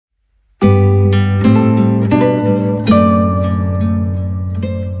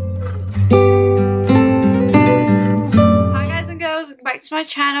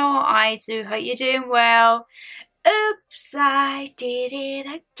Hey Sue, hope you're doing well. Oops, I did it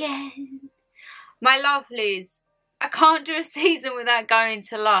again. My lovelies, I can't do a season without going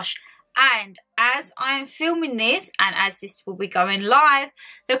to Lush. And as I am filming this, and as this will be going live,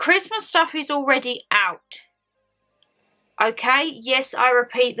 the Christmas stuff is already out. Okay, yes, I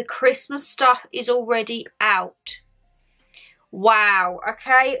repeat, the Christmas stuff is already out. Wow,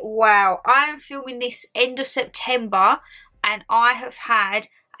 okay, wow. I am filming this end of September, and I have had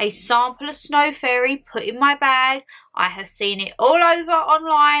a sample of Snow Fairy put in my bag. I have seen it all over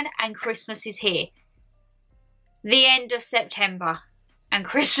online, and Christmas is here. The end of September, and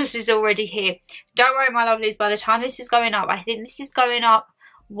Christmas is already here. Don't worry, my lovelies, by the time this is going up, I think this is going up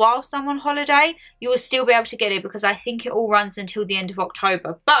whilst I'm on holiday, you will still be able to get it because I think it all runs until the end of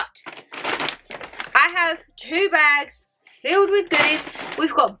October. But I have 2 bags filled with goodies.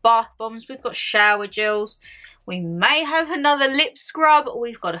 We've got bath bombs, we've got shower gels, we may have another lip scrub,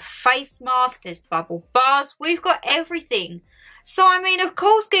 we've got a face mask, there's bubble bars, we've got everything. So I mean, of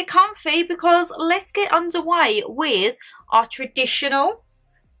course, get comfy because let's get underway with our traditional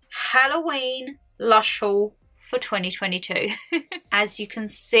Halloween Lush haul for 2022. As you can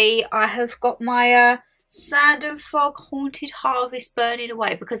see, I have got my Sand and Fog Haunted Harvest burning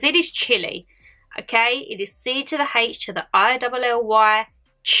away because it is chilly. Okay, it is C to the H to the I-double-L-Y,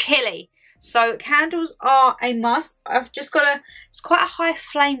 chilly. So candles are a must. I've just got it's quite a high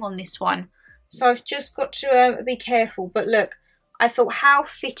flame on this one, so I've just got to be careful. But look, I thought how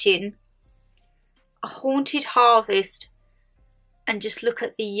fitting a Haunted Harvest, and just look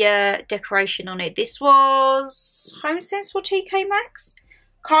at the decoration on it. This was HomeSense or TK Maxx,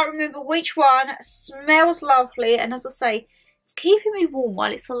 can't remember which one. Smells lovely, and as I say, it's keeping me warm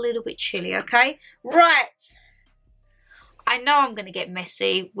while it's a little bit chilly. Okay, right, I know I'm going to get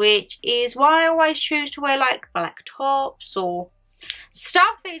messy, which is why I always choose to wear like black tops or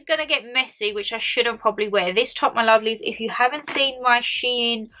stuff that is going to get messy, which I shouldn't probably wear. This top, my lovelies, if you haven't seen my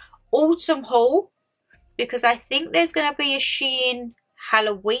Shein autumn haul, because I think there's going to be a Shein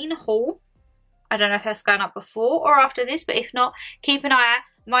Halloween haul. I don't know if that's going up before or after this, but if not, keep an eye out.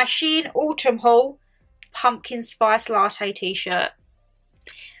 My Shein autumn haul pumpkin spice latte t-shirt.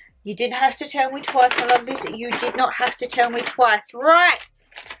 You didn't have to tell me twice, my lovelies. You did not have to tell me twice. Right.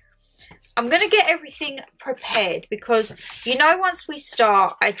 I'm going to get everything prepared because, you know, once we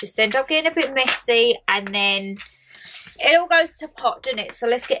start, I just end up getting a bit messy and then it all goes to pot, doesn't it? So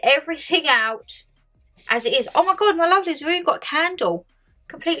let's get everything out as it is. Oh my God, my lovelies, we've even got a candle.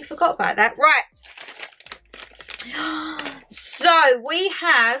 Completely forgot about that. Right. So we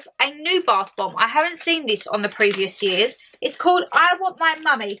have a new bath bomb. I haven't seen this on the previous years. It's called I Want My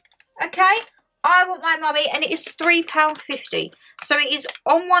Mummy. Okay, I Want My Mummy, and it is £3.50. So it is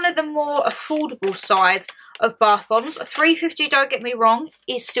on one of the more affordable sides of bath bombs. £3.50, don't get me wrong,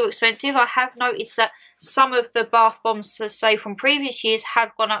 is still expensive. I have noticed that some of the bath bombs, say from previous years,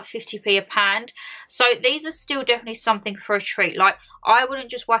 have gone up 50p a pound. So these are still definitely something for a treat. Like, I wouldn't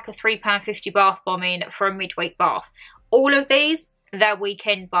just whack a £3.50 bath bomb in for a midweek bath. All of these, they're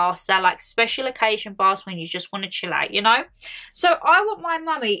weekend baths. They're like special occasion baths when you just want to chill out, you know. So I Want My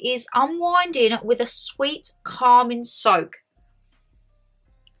Mummy is unwinding with a sweet calming soak,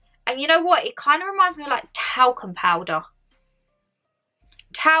 and you know what, it kind of reminds me of like talcum powder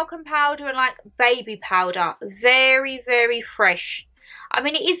and like baby powder. Very, very fresh. I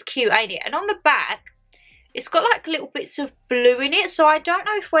mean, it is cute, ain't it? And on the back it's got like little bits of blue in it, so I don't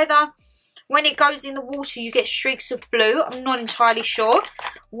know if whether when it goes in the water you get streaks of blue. I'm not entirely sure.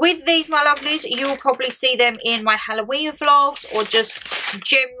 With these, my lovelies, you'll probably see them in my Halloween vlogs or just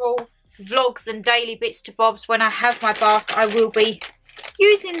general vlogs and daily bits to bobs. When I have my baths, I will be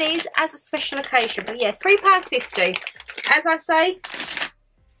using these as a special occasion. But yeah, £3.50. As I say,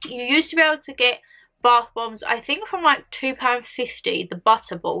 you used to be able to get bath bombs, I think, from like £2.50, the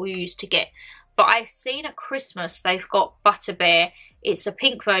butter bottle you used to get. But I've seen at Christmas they've got Butter Bear. It's a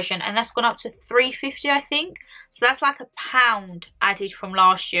pink version, and that's gone up to £3.50, I think. So that's like £1 added from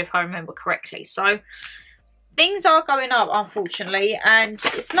last year, if I remember correctly. So things are going up, unfortunately, and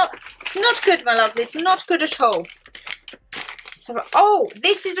it's not good, my lovely. It's not good at all. So, oh,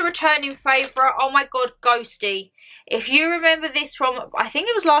 this is a returning favourite. Oh my God, Ghosty. If you remember this from, I think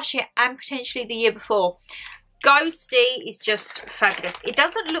it was last year and potentially the year before, Ghosty is just fabulous. It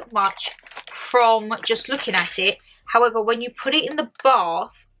doesn't look much from just looking at it. However, when you put it in the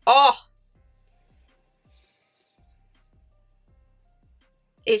bath, oh,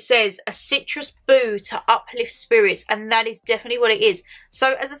 it says a citrus boo to uplift spirits, and that is definitely what it is.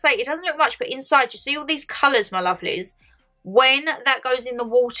 So as I say, it doesn't look much, but inside you see all these colours, my lovelies. When that goes in the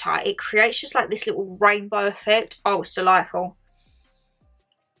water, it creates just like this little rainbow effect. Oh, it's delightful.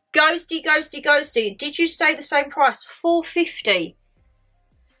 Ghosty, ghosty, ghosty. Did you stay the same price? $4.50.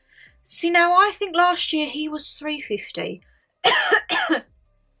 See, now I think last year he was $3.50.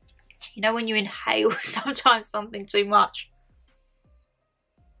 You know when you inhale sometimes something too much.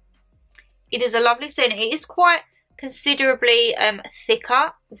 It is a lovely scent. It is quite considerably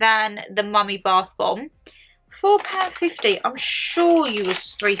thicker than the Mummy Bath Bomb. £4.50. I'm sure you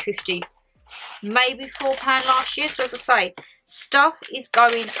was $3.50. Maybe £4 last year. So as I say, stuff is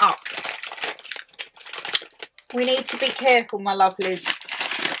going up. We need to be careful, my lovelies.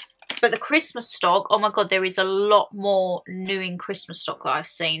 But the Christmas stock, oh my God, there is a lot more new in Christmas stock that I've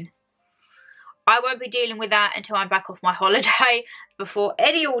seen. I won't be dealing with that until I'm back off my holiday before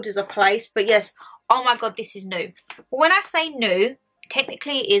any orders are placed. But yes, oh my God, this is new. When I say new,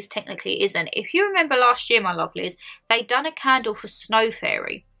 technically it is, technically it isn't. If you remember last year, my lovelies, they done a candle for Snow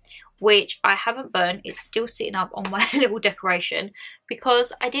Fairy, which I haven't burnt. It's still sitting up on my little decoration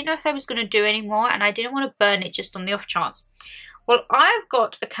because I didn't know if they was going to do any more and I didn't want to burn it just on the off chance. Well, I've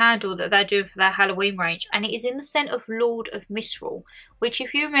got a candle that they're doing for their Halloween range and it is in the scent of Lord of Misrule, which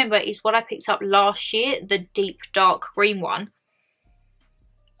if you remember is what I picked up last year, the deep dark green one.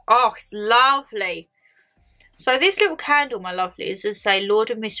 Oh, it's lovely. So this little candle, my lovelies, as I say,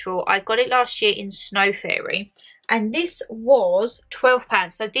 Lord of Misrule, I got it last year in Snow Fairy and this was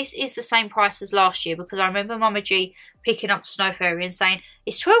 £12. So this is the same price as last year because I remember Mama G picking up Snow Fairy and saying,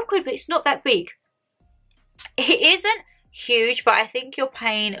 it's 12 quid, but it's not that big. It isn't huge, but I think you're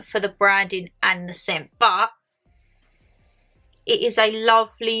paying for the branding and the scent. But it is a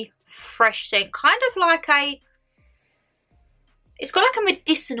lovely fresh scent, kind of like it's got like a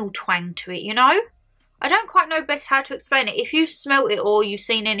medicinal twang to it, you know. I don't quite know best how to explain it. If you've smelt it or you've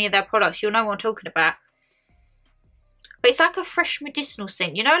seen any of their products, you'll know what I'm talking about. But it's like a fresh medicinal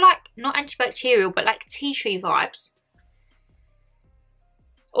scent, you know, like not antibacterial but like tea tree vibes.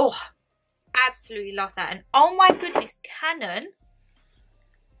 Oh, absolutely love that. And oh my goodness, Shannon,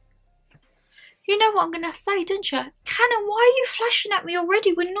 you know what I'm going to say, don't you? Shannon, why are you flashing at me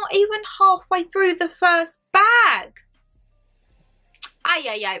already? We're not even halfway through the first bag.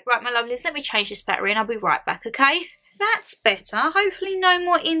 Right, my lovelies, let me change this battery and I'll be right back, okay? That's better. Hopefully no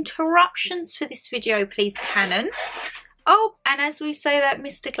more interruptions for this video, please, Shannon. Oh, and as we say that,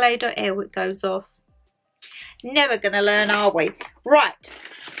 Mr. Glade.air goes off. Never going to learn, are we? Right.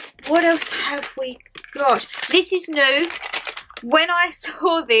 What else have we got? This is new. When I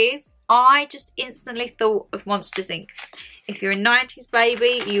saw this, I just instantly thought of Monsters Inc. If you're a 90s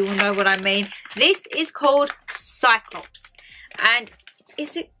baby, you will know what I mean. This is called Cyclops. And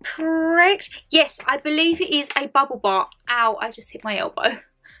is it correct? Yes, I believe it is a bubble bar. Ow, I just hit my elbow.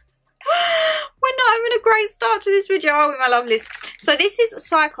 We're not having a great start to this video, are we, my lovelies? So this is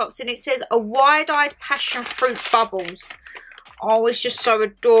Cyclops and it says a wide-eyed passion fruit bubbles. Oh, it's just so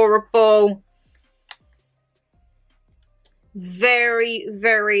adorable. Very,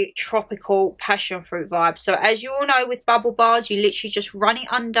 very tropical passion fruit vibe. So as you all know with bubble bars, you literally just run it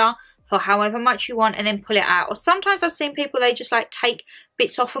under for however much you want and then pull it out. Or sometimes I've seen people, they just like take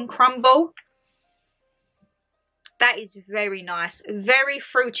bits off and crumble. That is very nice. Very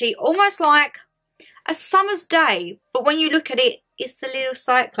fruity. Almost like a summer's day. But when you look at it, it's the little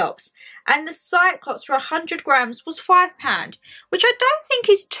Cyclops. And the Cyclops for 100 grams was £5. Which I don't think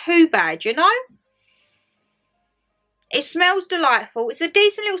is too bad, you know. It smells delightful. It's a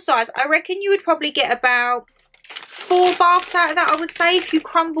decent little size. I reckon you would probably get about 4 baths out of that, I would say, if you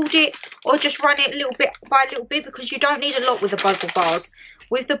crumbled it or just run it a little bit by little bit, because you don't need a lot with the bubble bars.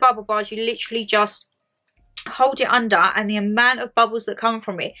 With the bubble bars, you literally just hold it under, and the amount of bubbles that come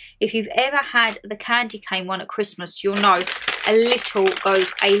from it, if you've ever had the candy cane one at Christmas, you'll know a little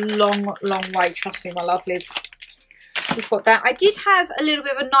goes a long, long way. Trust me, my lovelies. We've got that. I did have a little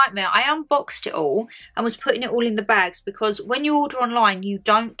bit of a nightmare. I unboxed it all and was putting it all in the bags, because when you order online, you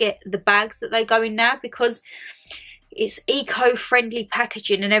don't get the bags that they go in now, because it's eco-friendly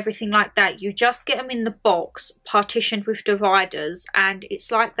packaging and everything like that. You just get them in the box, partitioned with dividers, and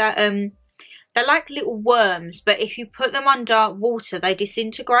it's like that. They're like little worms, but if you put them under water, they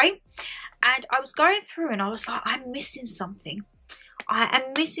disintegrate. And I was going through and I was like, I'm missing something. I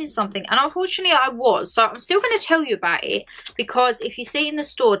am missing something. And unfortunately I was. So I'm still going to tell you about it, because if you see it in the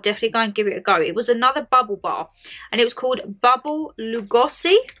store, definitely go and give it a go. It was another bubble bar and it was called Bubble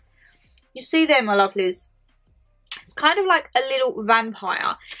Lugosi. You see there, my lovelies? It's kind of like a little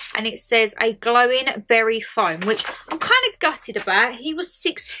vampire, and it says a glowing berry foam, which I'm kind of gutted about. He was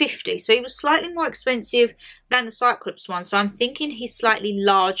 £6.50, so he was slightly more expensive than the Cyclops one, so I'm thinking he's slightly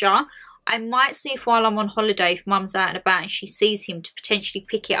larger. I might see if while I'm on holiday, if Mum's out and about and she sees him, to potentially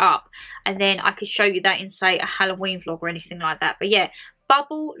pick it up, and then I could show you that in, say, a Halloween vlog or anything like that. But yeah,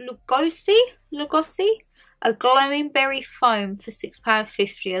 Bubble Lugosi, a glowing berry foam for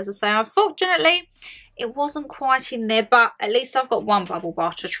 £6.50. As I say, unfortunately, it wasn't quite in there, but at least I've got one bubble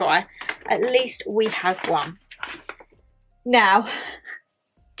bar to try. At least we have one. Now,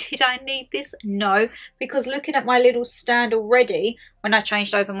 did I need this? No, because looking at my little stand already, when I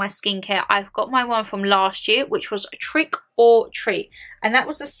changed over my skincare, I've got my one from last year, which was a Trick or Treat, and that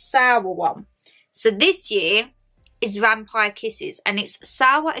was a sour one. So this year is Vampire Kisses, and it's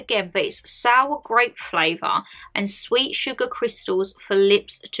sour again, but it's sour grape flavour and sweet sugar crystals for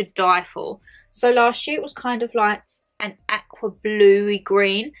lips to die for. So last year it was kind of like an aqua bluey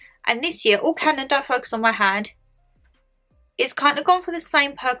green, and this year, oh Canon, don't focus on my hand, it's kind of gone for the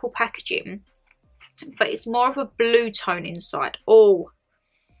same purple packaging, but it's more of a blue tone inside. Oh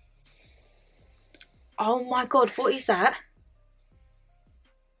my god, what is that?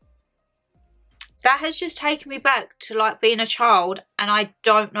 That has just taken me back to like being a child, and I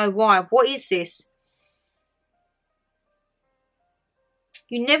don't know why. What is this?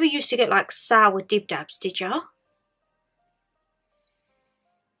 You never used to get like sour dib dabs, did you?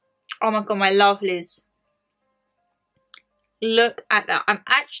 Oh my god, my lovelies. Look at that. I'm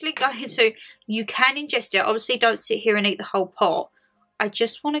actually going to, you can ingest it. Obviously don't sit here and eat the whole pot. I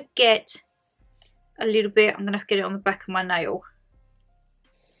just want to get a little bit. I'm going to get it on the back of my nail.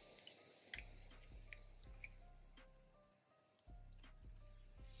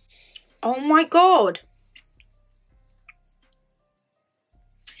 Oh my god.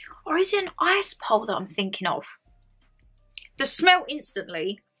 Or is it an ice pole that I'm thinking of? The smell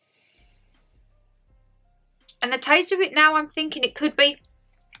instantly. And the taste of it now, I'm thinking it could be.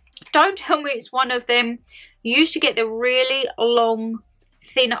 Don't tell me it's one of them. You used to get the really long,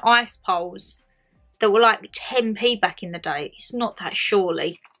 thin ice poles that were like 10p back in the day. It's not that,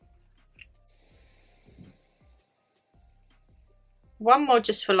 surely. One more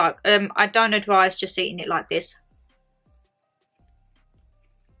just for like, I don't advise just eating it like this.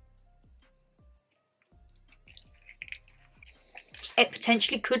 It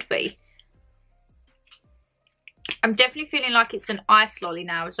potentially could be. I'm definitely feeling like it's an ice lolly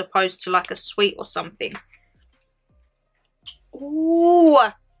now as opposed to like a sweet or something. Ooh.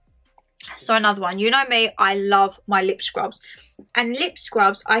 So another one. You know me, I love my lip scrubs. And lip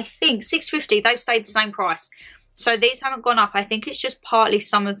scrubs, I think, £6.50, they've stayed the same price. So these haven't gone up. I think it's just partly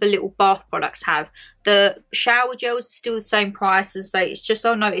some of the little bath products have. The shower gels are still the same price as they. It's just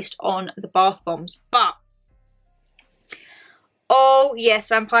I noticed on the bath bombs. But, oh yes,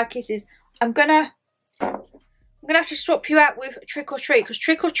 Vampire Kisses. I'm gonna have to swap you out with Trick or Treat, because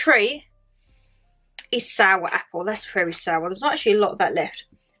Trick or Treat is sour apple. That's very sour. There's not actually a lot of that left.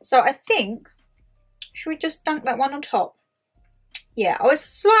 So I think, should we just dunk that one on top? Yeah, oh, it's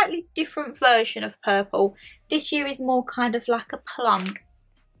a slightly different version of purple. This year is more kind of like a plum.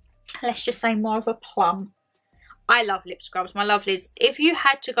 Let's just say more of a plum. I love lip scrubs, my lovelies. If you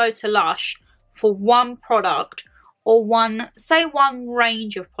had to go to Lush for one product or one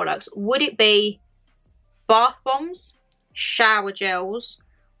range of products, would it be bath bombs, shower gels,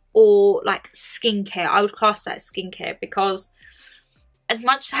 or like skincare? I would class that as skincare, because as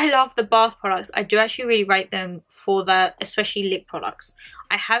much as I love the bath products, I do actually really rate them for the, especially lip products.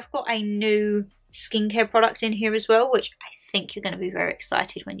 I have got a new skincare product in here as well, which I think you're going to be very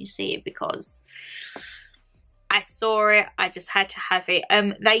excited when you see it, because I saw it, I just had to have it.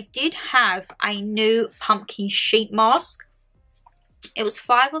 They did have a new pumpkin sheet mask. It was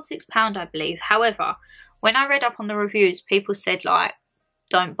 £5 or £6, I believe. However, when I read up on the reviews, people said like,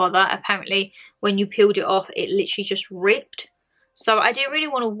 don't bother. Apparently when you peeled it off, it literally just ripped. So I didn't really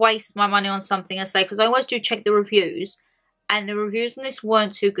want to waste my money on something, I say, because I always do check the reviews, and the reviews on this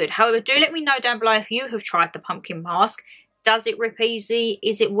weren't too good. However, do let me know down below if you have tried the pumpkin mask. Does it rip easy?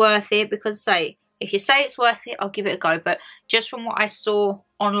 Is it worth it? Because say, if you say it's worth it, I'll give it a go. But just from what I saw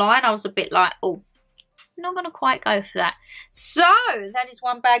online, I was a bit like, oh, I'm not going to quite go for that. So that is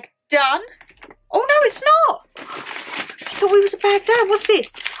one bag done. Oh no, it's not. I thought we was a bag done. What's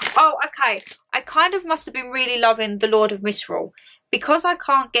this? Oh, okay. I kind of must have been really loving the Lord of Misrule, because I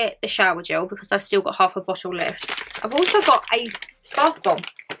can't get the shower gel because I've still got half a bottle left. I've also got a bath bomb.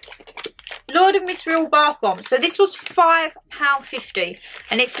 Lord of Misrule bath bomb. So this was £5.50,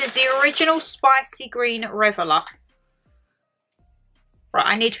 and it says the original spicy green reveller. Right,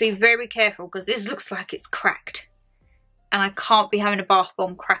 I need to be very careful because this looks like it's cracked, and I can't be having a bath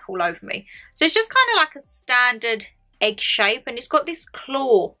bomb crack all over me. So it's just kind of like a standard egg shape, and it's got this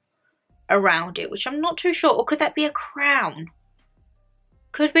claw around it, which I'm not too sure. Or could that be a crown?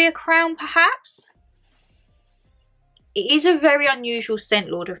 Could be a crown, perhaps. It is a very unusual scent,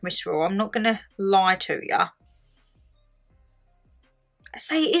 Lord of Misrule. I'm not going to lie to you. I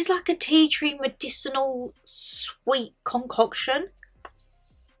say it is like a tea tree medicinal sweet concoction.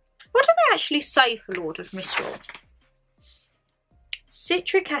 What do they actually say for Lord of Misrule?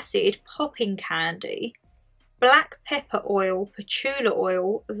 Citric acid, popping candy, black pepper oil, patchouli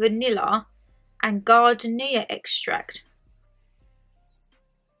oil, vanilla, and gardenia extract.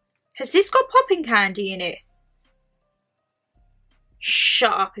 Has this got popping candy in it?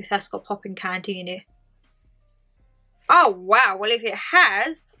 Shut up if that's got popping candy in it. Oh wow, well if it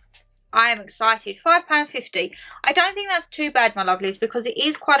has, I am excited. £5.50. I don't think that's too bad, my lovelies, because it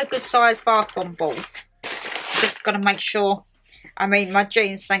is quite a good size bath bomb ball. Just got to make sure. I mean, my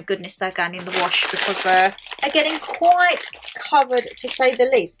jeans, thank goodness they're going in the wash because they're getting quite covered, to say the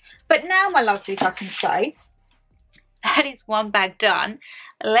least. But now, my lovelies, I can say that is one bag done.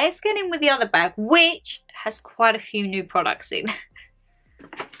 Let's get in with the other bag, which has quite a few new products in.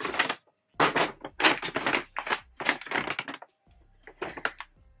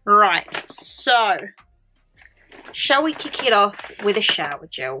 Right, so shall we kick it off with a shower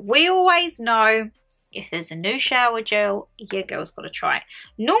gel? We always know if there's a new shower gel, your girl's got to try it.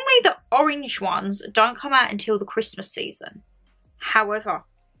 Normally the orange ones don't come out until the Christmas season. However,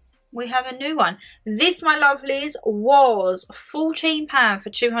 we have a new one. This, my lovelies, was £14 for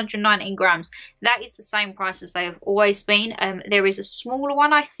 219 grams. That is the same price as they have always been. There is a smaller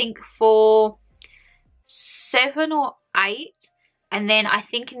one, I think, for 7 or 8. And then I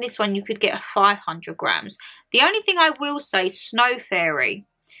think in this one you could get a 500 grams. The only thing I will say, Snow Fairy.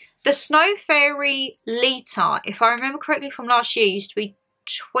 The Snow Fairy litre, if I remember correctly from last year, used to be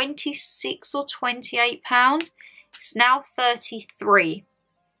 £26 or £28. It's now £33.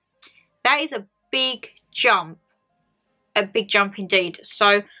 That is a big jump. A big jump indeed.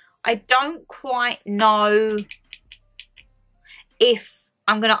 So I don't quite know if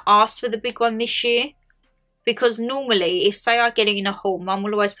I'm going to ask for the big one this year. Because normally, if say I get it in a haul, Mum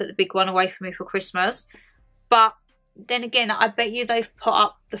will always put the big one away for me for Christmas. But then again, I bet you they've put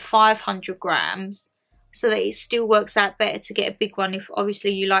up the 500 grams so that it still works out better to get a big one if obviously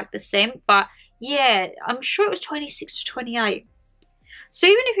you like the scent. But yeah, I'm sure it was 26 to 28. So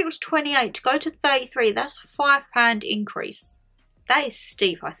even if it was 28 to go to 33, that's a £5 increase. That is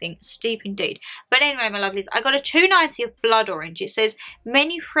steep, I think. Steep indeed. But anyway, my lovelies, I got a 290 of blood orange. It says,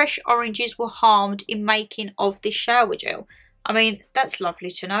 many fresh oranges were harmed in making of this shower gel. I mean, that's lovely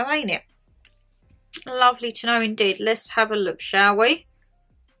to know, ain't it? Lovely to know indeed. Let's have a look, shall we?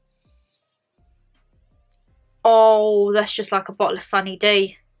 Oh, that's just like a bottle of Sunny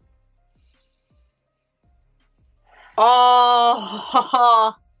D.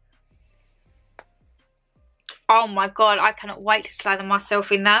 Oh, oh my god, I cannot wait to slather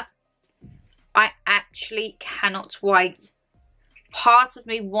myself in that. I actually cannot wait. Part of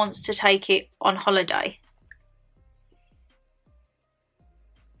me wants to take it on holiday.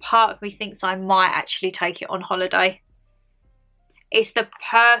 Part of me thinks I might actually take it on holiday. It's the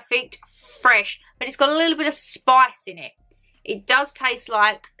perfect fresh, but it's got a little bit of spice in it. It does taste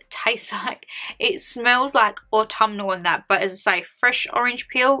like, it smells like autumnal and that, but as I say, fresh orange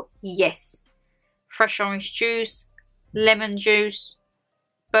peel, yes. Fresh orange juice, lemon juice,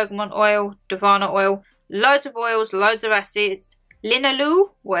 bergamot oil, Davana oil, loads of oils, loads of acids,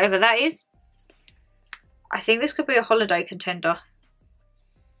 linalool, whatever that is. I think this could be a holiday contender.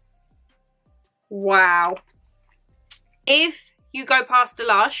 Wow. If you go past the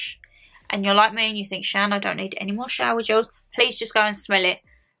Lush and you're like me and you think, Shan, I don't need any more shower gels, please just go and smell it.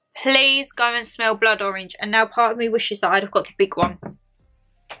 Please go and smell blood orange. And now part of me wishes that I'd have got the big one.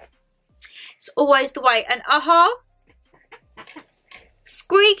 It's always the way. And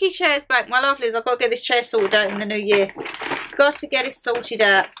squeaky chair's back. My lovelies, I've got to get this chair sorted out in the new year. Got to get it sorted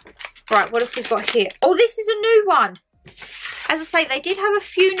out. Right, what have we got here? Oh, this is a new one. As I say, they did have a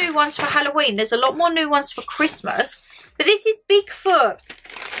few new ones for Halloween. There's a lot more new ones for Christmas. But this is Bigfoot.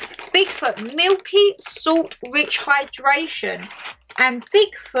 Bigfoot Milky Salt Rich Hydration. And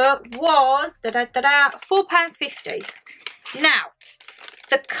Bigfoot was £4.50. Now,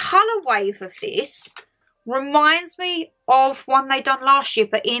 the colour wave of this reminds me of one they done last year,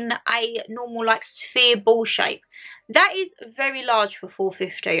 but in a normal like sphere ball shape. That is very large for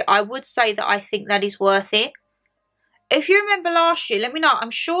 £4.50. I would say that I think that is worth it. If you remember last year, let me know.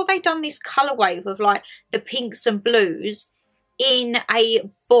 I'm sure they done this colour wave of like the pinks and blues in a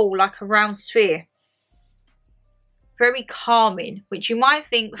ball, like a round sphere. Very calming, which you might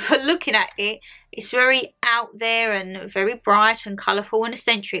think for looking at it, it's very out there and very bright and colourful and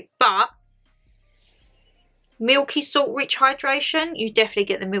eccentric. But milky salt rich hydration, you definitely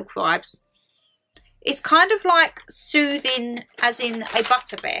get the milk vibes. It's kind of like soothing, as in a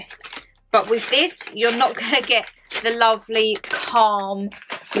butter bear. But with this, you're not going to get the lovely, calm,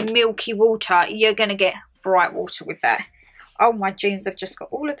 milky water. You're going to get bright water with that. Oh, my jeans have just got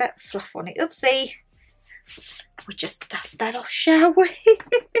all of that fluff on it. Oopsie. We'll just dust that off, shall we?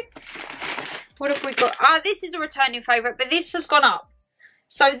 What have we got? Ah, this is a returning favourite, but this has gone up.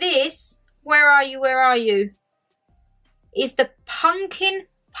 So this, where are you? Is the pumpkin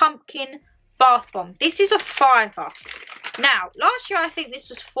bath bomb. This is a £5. Now, last year I think this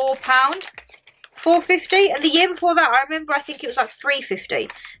was £4, £4.50, and the year before that I remember I think it was like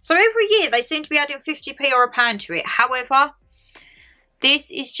 £3.50. So every year they seem to be adding 50p or £1 to it. However,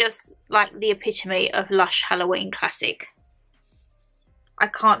 this is just like the epitome of Lush Halloween classic. I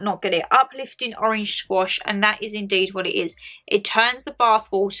can't not get it. Uplifting orange squash, and that is indeed what it is. It turns the bath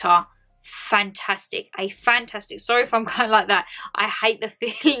water fantastic. Sorry if I'm going like that. I hate the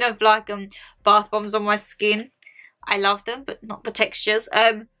feeling of like bath bombs on my skin. I love them, but not the textures.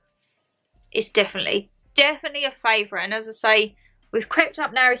 It's definitely a favourite, and as I say, we've crept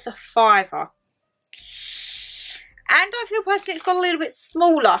up now. It's a £5, and I feel personally it's got a little bit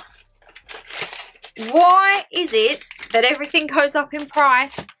smaller. Why is it that everything goes up in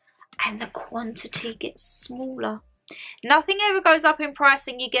price and the quantity gets smaller? Nothing ever goes up in price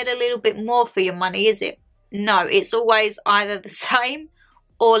and you get a little bit more for your money, is it? No, it's always either the same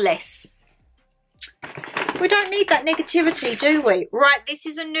or less. We don't need that negativity, do we? Right, this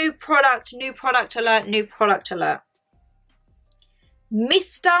is a new product alert.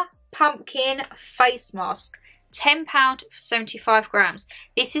 Mr. Pumpkin Face Mask. £10 for 75 grams.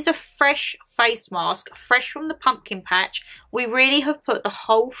 This is a fresh face mask, fresh from the pumpkin patch. We really have put the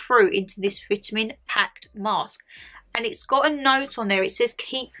whole fruit into this vitamin packed mask. And it's got a note on there. It says,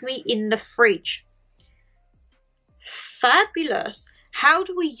 keep me in the fridge. Fabulous. How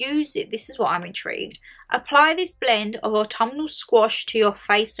do we use it? This is what I'm intrigued. Apply this blend of autumnal squash to your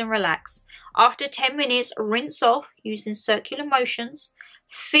face and relax. After 10 minutes, rinse off using circular motions.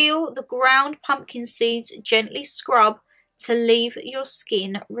 Feel the ground pumpkin seeds gently scrub to leave your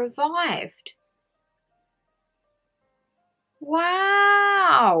skin revived.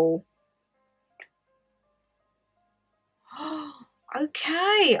 Wow.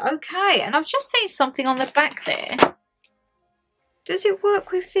 Okay. And I've just seen something on the back there. Does it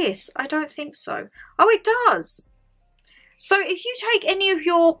work with this? I don't think so. Oh, it does. So if you take any of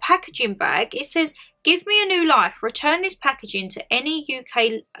your packaging bag, it says, give me a new life. Return this packaging to any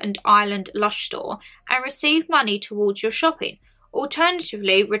UK and Ireland Lush store and receive money towards your shopping.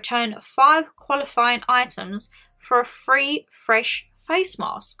 Alternatively, return 5 qualifying items for a free fresh face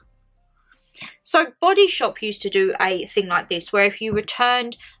mask. So Body Shop used to do a thing like this, where if you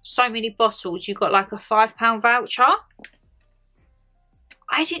returned so many bottles, you got like a £5 voucher.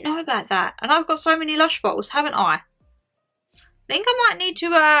 I didn't know about that. And I've got so many Lush bottles, haven't I? I think I might need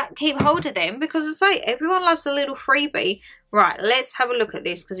to keep hold of them, because as I say, everyone loves a little freebie. Right, let's have a look at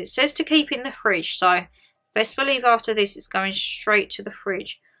this, because it says to keep in the fridge. So best believe after this it's going straight to the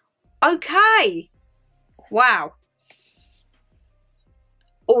fridge. Okay. Wow.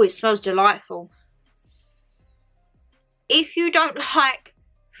 Oh, it smells delightful. If you don't like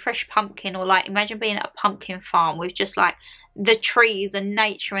fresh pumpkin, or like imagine being at a pumpkin farm with just like the trees and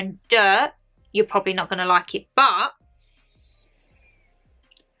nature and dirt, you're probably not going to like it. But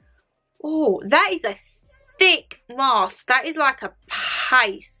oh, that is a thick mask. That is like a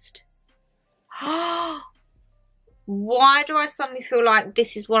paste. Why do I suddenly feel like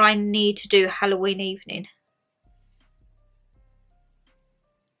this is what I need to do Halloween evening?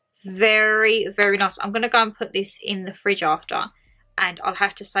 Very, very nice. I'm going to go and put this in the fridge after. And I'll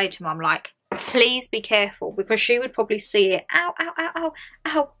have to say to Mum, like, please be careful, because she would probably see it. Ow, ow, ow, ow,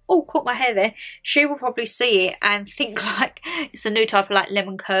 ow. Oh, caught my hair there. She will probably see it and think like it's a new type of like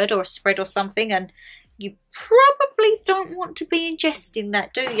lemon curd or a spread or something. And you probably don't want to be ingesting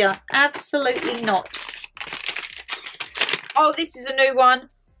that, do you? Absolutely not. Oh, this is a new one.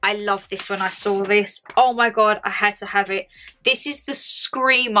 I love this when I saw this. Oh my God, I had to have it. This is the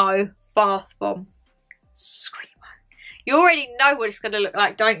Screamo bath bomb. Screamo. You already know what it's going to look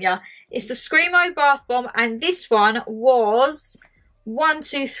like, don't you? It's the Screamo bath bomb, and this one was 1,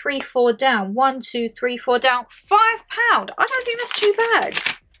 2, 3, 4 down. 1, 2, 3, 4 down. £5. I don't think that's too bad.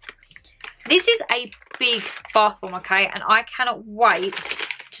 This is a big bath bomb, okay? And I cannot wait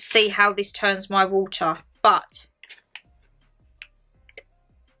to see how this turns my water. But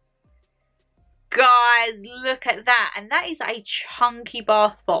guys, look at that. And that is a chunky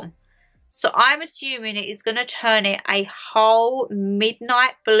bath bomb. So I'm assuming it is going to turn it a whole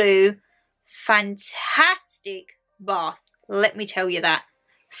midnight blue, fantastic bath. Let me tell you that.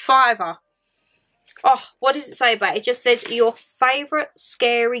 £5. Oh, what does it say about it? It just says your favourite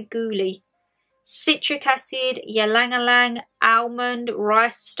scary ghoulie. Citric acid, ylang-ylang, almond,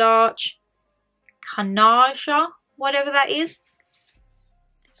 rice starch, carnage, whatever that is.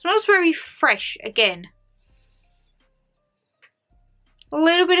 It smells very fresh again. A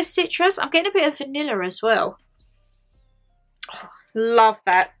little bit of citrus. I'm getting a bit of vanilla as well. Oh, love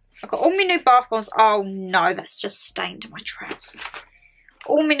that. I've got all my new bath bombs. Oh no, that's just stained my trousers.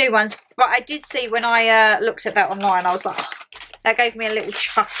 All my new ones. But I did see when I looked at that online, I was like, oh, that gave me a little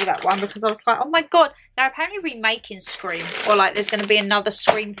chuckle, that one, because I was like, oh my god, they're apparently remaking Scream. Or like there's going to be another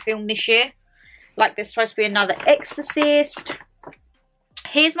Scream film this year. Like there's supposed to be another Exorcist.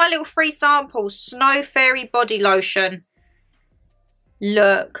 Here's my little free sample. Snow Fairy body lotion.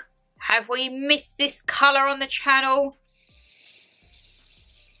 Look. Have we missed this colour on the channel?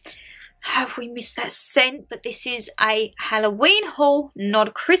 Have we missed that scent? But this is a Halloween haul, not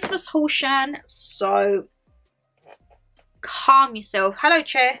a Christmas haul, Shan. So calm yourself. Hello,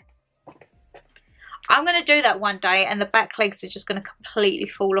 chair. I'm going to do that one day and the back legs are just going to completely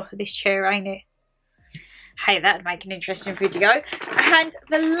fall off of this chair, ain't it? Hey, that'd make an interesting video. And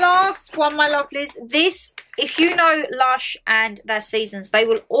the last one, my lovelies, this, if you know Lush and their seasons, they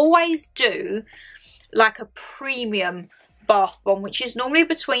will always do like a premium bath bomb, which is normally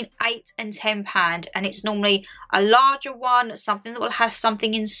between £8 and £10, and it's normally a larger one, something that will have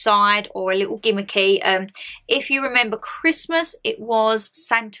something inside, or a little gimmicky. If you remember Christmas, it was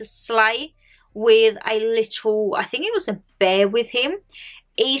Santa's sleigh with a little, I think it was a bear with him.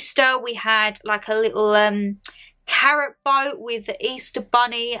 Easter, we had like a little carrot boat with the Easter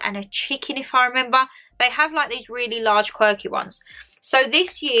bunny and a chicken, if I remember. They have like these really large quirky ones. So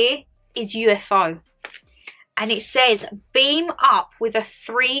this year is UFO. And it says, beam up with a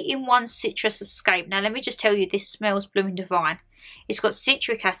 3-in-1 citrus escape. Now, let me just tell you, this smells blooming divine. It's got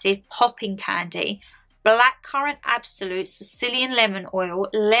citric acid, popping candy, blackcurrant absolute, Sicilian lemon oil,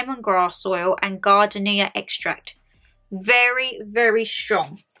 lemongrass oil, and gardenia extract. Very, very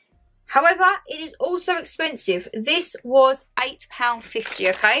strong. However, it is also expensive. This was £8.50,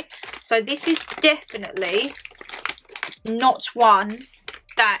 okay? So this is definitely not one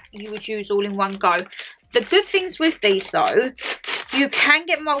that you would use all in one go. The good things with these, though, you can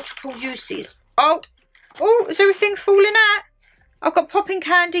get multiple uses. Oh, is everything falling out? I've got popping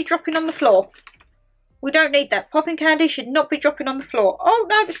candy dropping on the floor. We don't need that. Popping candy should not be dropping on the floor. Oh,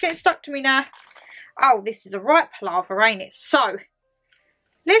 no, it's getting stuck to me now. Oh, this is a right palaver, ain't it? So,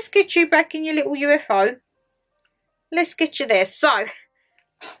 let's get you back in your little UFO. Let's get you there. So, I'm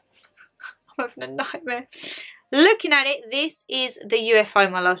having a nightmare. Looking at it, this is the UFO,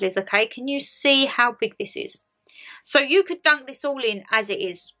 my lovelies, okay? Can you see how big this is? So you could dunk this all in as it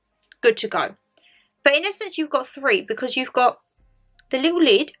is. Good to go. But in essence, you've got 3 because you've got the little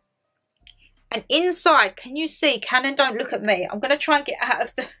lid. And inside, can you see? Canon, don't look at me. I'm going to try and get out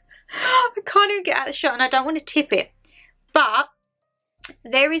of the... I can't even get out of the shot and I don't want to tip it. But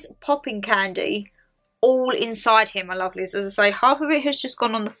there is popping candy all inside here, my lovelies. As I say, half of it has just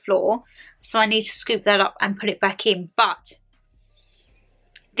gone on the floor, so I need to scoop that up and put it back in. But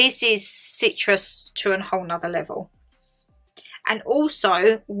this is citrus to a whole nother level. And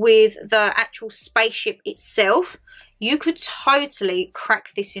also with the actual spaceship itself, you could totally crack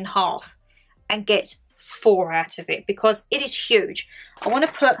this in half and get 4 out of it because it is huge. I want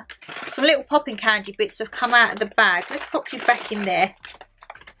to put some little popping candy bits have come out of the bag. Let's pop you back in there.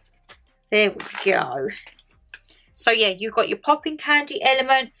 There we go. So yeah, you've got your popping candy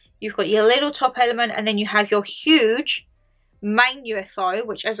element, you've got your little top element, and then you have your huge main UFO,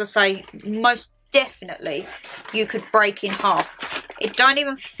 which, as I say, most definitely you could break in half. It don't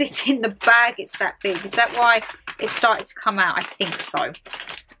even fit in the bag, it's that big. Is that why it started to come out? I think so.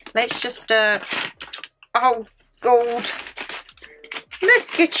 Let's just oh god,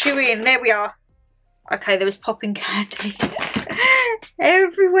 let's get you in. There we are. Okay, there was popping candy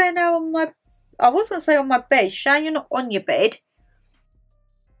everywhere now on my... I was going to say on my bed. Shane, you're not on your bed.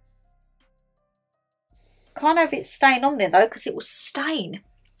 Can't have it stain on there though, because it will stain.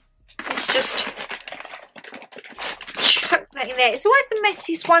 Let's just chuck that in there. It's always the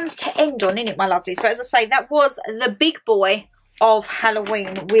messiest ones to end on, isn't it, my lovelies? But as I say, that was the big boy of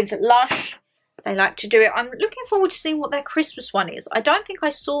Halloween with Lush. They like to do it. I'm looking forward to seeing what their Christmas one is. I don't think I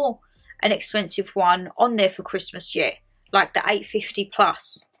saw an expensive one on there for Christmas yet, like the $8.50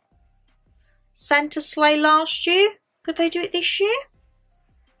 plus. Santa sleigh last year. Could they do it this year?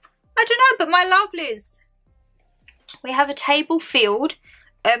 I don't know, but my lovelies, we have a table filled.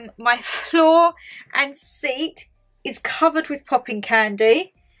 My floor and seat is covered with popping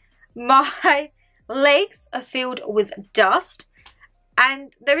candy. My legs are filled with dust.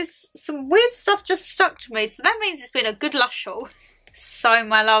 and there is some weird stuff just stuck to me, so that means it's been a good Lush haul. So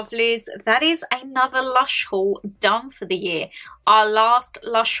my lovelies, that is another Lush haul done for the year. Our last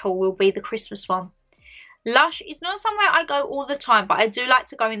Lush haul will be the Christmas one. Lush is not somewhere I go all the time, but I do like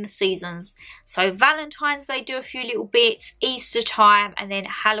to go in the seasons. So Valentine's they do a few little bits, Easter time, and then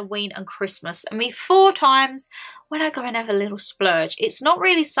Halloween and Christmas. I mean 4 times when I go and have a little splurge. It's not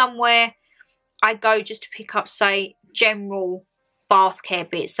really somewhere I go just to pick up, say, general bath care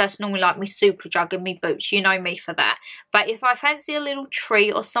bits. That's normally like me Superdrug and me Boots, you know me for that. But if I fancy a little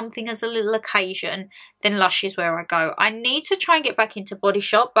treat or something as a little occasion, then Lush is where I go. I need to try and get back into Body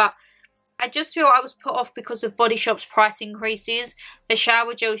Shop, but I just feel I was put off because of Body Shop's price increases. The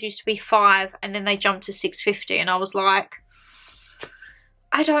shower gels used to be £5 and then they jumped to £6.50, and I was like,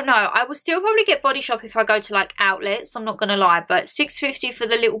 I don't know. I will still probably get Body Shop if I go to like outlets, I'm not going to lie, but £6.50 for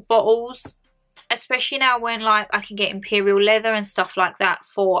the little bottles, especially now when like I can get Imperial leather and stuff like that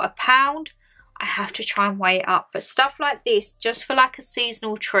for £1, I have to try and weigh it up. But stuff like this, just for like a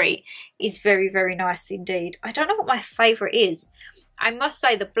seasonal treat, is very, very nice indeed. I don't know what my favourite is. I must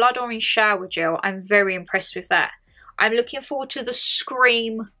say the blood orange shower gel, I'm very impressed with that. I'm looking forward to the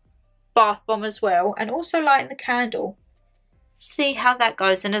Scream bath bomb as well, and also lighting the candle. See how that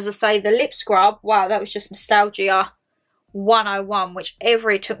goes. And as I say, the lip scrub, wow, that was just nostalgia 101,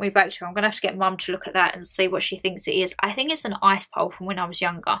 whichever it took me back to. I'm going to have to get Mum to look at that and see what she thinks it is. I think it's an ice pole from when I was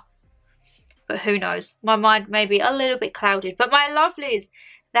younger, but who knows. My mind may be a little bit clouded. But my lovelies,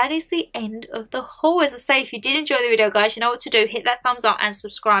 that is the end of the haul. As I say, if you did enjoy the video, guys, you know what to do. Hit that thumbs up and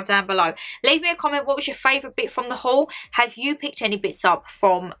subscribe down below. Leave me a comment. What was your favourite bit from the haul? Have you picked any bits up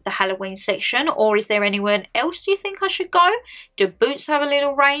from the Halloween section? Or is there anyone else you think I should go? Do Boots have a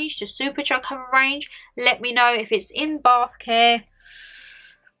little range? Does Superdrug have a range? Let me know. If it's in bath care,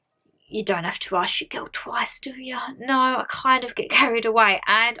 you don't have to ask your girl twice, do you? No, I kind of get carried away.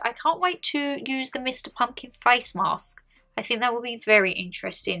 And I can't wait to use the Mr. Pumpkin face mask. I think that will be very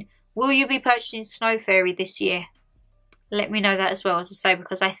interesting. Will you be purchasing Snow Fairy this year? Let me know that as well, as I say,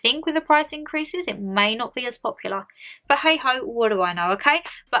 because I think with the price increases, it may not be as popular. But hey ho, what do I know, okay?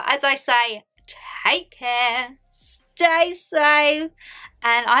 But as I say, take care, stay safe,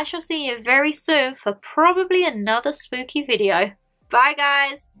 and I shall see you very soon for probably another spooky video. Bye,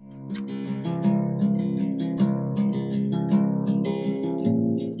 guys.